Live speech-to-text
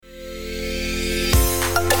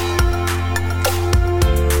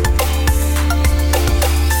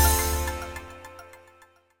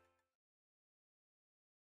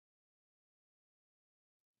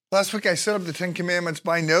Last week I set up the Ten Commandments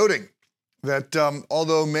by noting that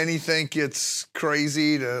although many think it's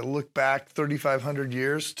crazy to look back 3,500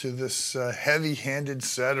 years to this heavy-handed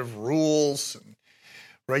set of rules and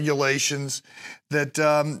regulations, that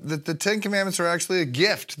the Ten Commandments are actually a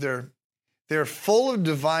gift. They're full of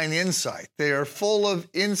divine insight. They are full of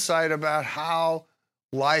insight about how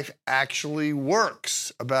life actually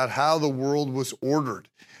works, about how the world was ordered,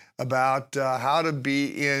 about how to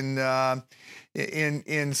be in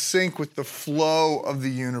sync with the flow of the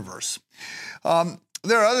universe.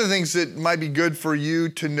 There are other things that might be good for you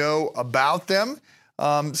to know about them,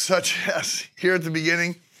 such as here at the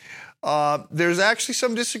beginning, there's actually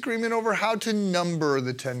some disagreement over how to number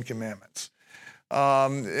the Ten Commandments.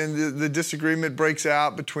 And the disagreement breaks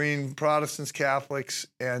out between Protestants, Catholics,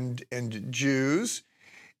 and Jews.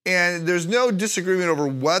 And there's no disagreement over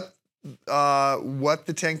what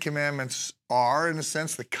the Ten Commandments are, in a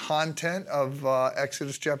sense, the content of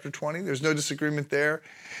Exodus chapter 20. There's no disagreement there.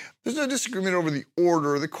 There's no disagreement over the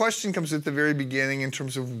order. The question comes at the very beginning in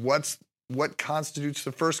terms of what constitutes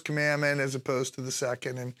the first commandment as opposed to the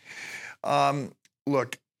second. And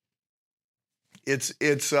look, it's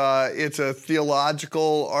a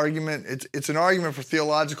theological argument. It's an argument for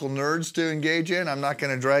theological nerds to engage in. I'm not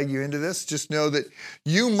going to drag you into this. Just know that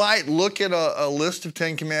you might look at a list of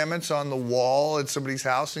Ten Commandments on the wall at somebody's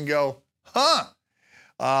house and go,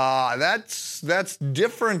 that's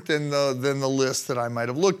different than the list that I might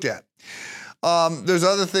have looked at. There's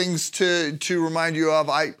other things to remind you of.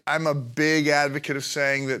 I'm a big advocate of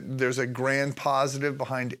saying that there's a grand positive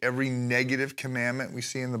behind every negative commandment we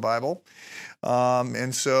see in the Bible.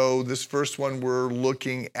 And so this first one, we're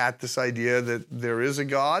looking at this idea that there is a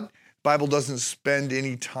God. The Bible doesn't spend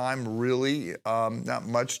any time really, not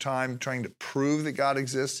much time trying to prove that God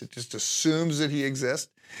exists. It just assumes that he exists.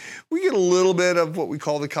 We get a little bit of what we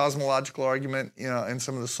call the cosmological argument, in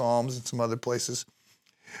some of the Psalms and some other places.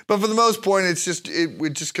 But for the most part, it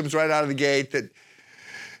just comes right out of the gate that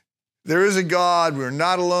there is a God. We're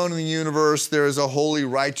not alone in the universe. There is a holy,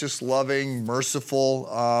 righteous, loving, merciful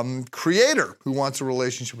creator who wants a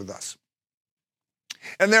relationship with us.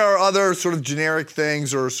 And there are other sort of generic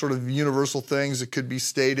things or sort of universal things that could be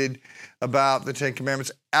stated about the Ten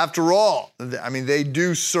Commandments. After all, they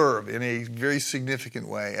do serve in a very significant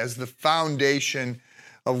way as the foundation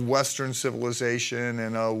of Western civilization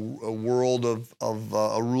and a world of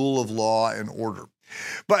a rule of law and order.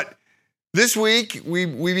 But this week, we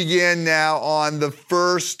begin now on the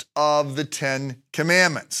first of the Ten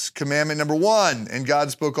Commandments. Commandment number 1, and God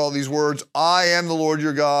spoke all these words, I am the Lord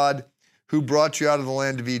your God who brought you out of the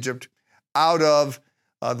land of Egypt, out of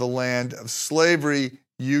the land of slavery.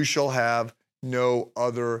 You shall have no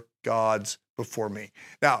other gods before me.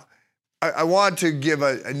 Now, I want to give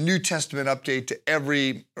a New Testament update to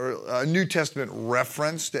a New Testament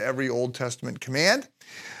reference to every Old Testament command.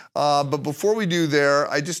 But before we do there,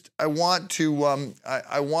 I want to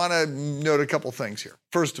note a couple things here.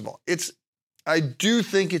 First of all, I do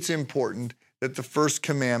think it's important that the first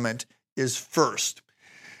commandment is first.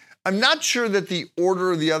 I'm not sure that the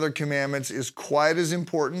order of the other commandments is quite as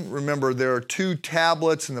important. Remember, there are 2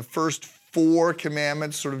 tablets, and the first 4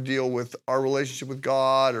 commandments sort of deal with our relationship with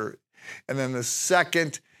God, and then the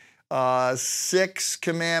second 6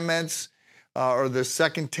 commandments, or the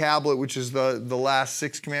second tablet, which is the last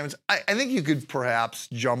 6 commandments. I think you could perhaps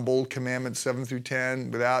jumble commandments 7 through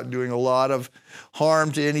 10 without doing a lot of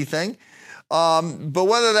harm to anything. But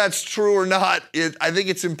whether that's true or not, I think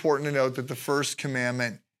it's important to note that the first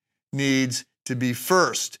commandment needs to be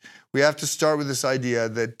first. We have to start with this idea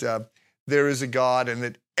that there is a God and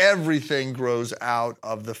that everything grows out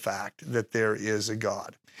of the fact that there is a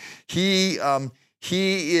God. He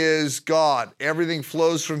is God. Everything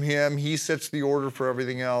flows from him. He sets the order for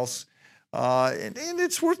everything else. And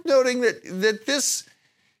it's worth noting that this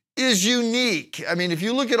is unique. I mean, if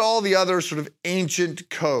you look at all the other sort of ancient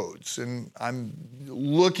codes, and I'm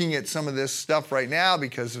looking at some of this stuff right now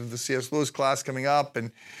because of the C.S. Lewis class coming up,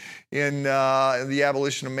 and in The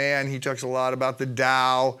Abolition of Man, he talks a lot about the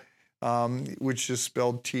Tao, which is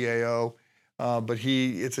spelled T-A-O. But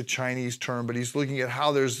it's a Chinese term, but he's looking at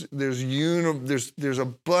how there's a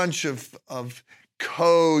bunch of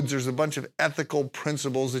codes, there's a bunch of ethical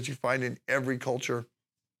principles that you find in every culture.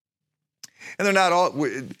 And they're not all,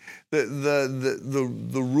 the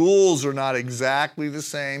rules are not exactly the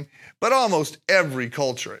same, but almost every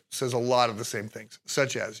culture says a lot of the same things,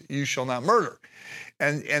 such as you shall not murder.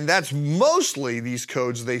 And that's mostly these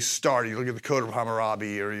codes they start. You look at the Code of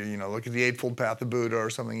Hammurabi, or look at the Eightfold Path of Buddha or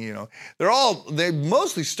something. They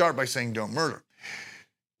mostly start by saying don't murder.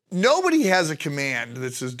 Nobody has a command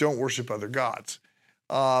that says don't worship other gods.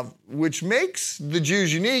 which makes the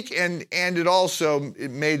Jews unique, and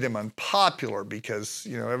it made them unpopular because,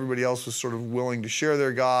 everybody else was sort of willing to share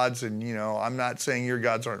their gods, and, I'm not saying your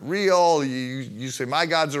gods aren't real. You say my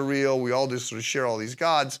gods are real. We all just sort of share all these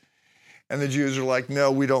gods. And the Jews are like, no,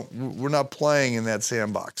 we're not playing in that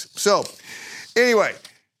sandbox. So anyway,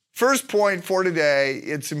 first point for today,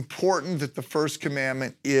 it's important that the first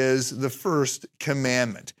commandment is the first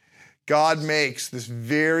commandment. God makes this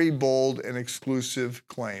very bold and exclusive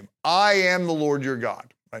claim. I am the Lord your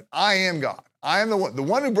God. Right? I am God. I am the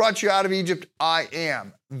one who brought you out of Egypt. I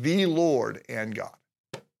am the Lord and God.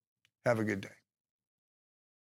 Have a good day.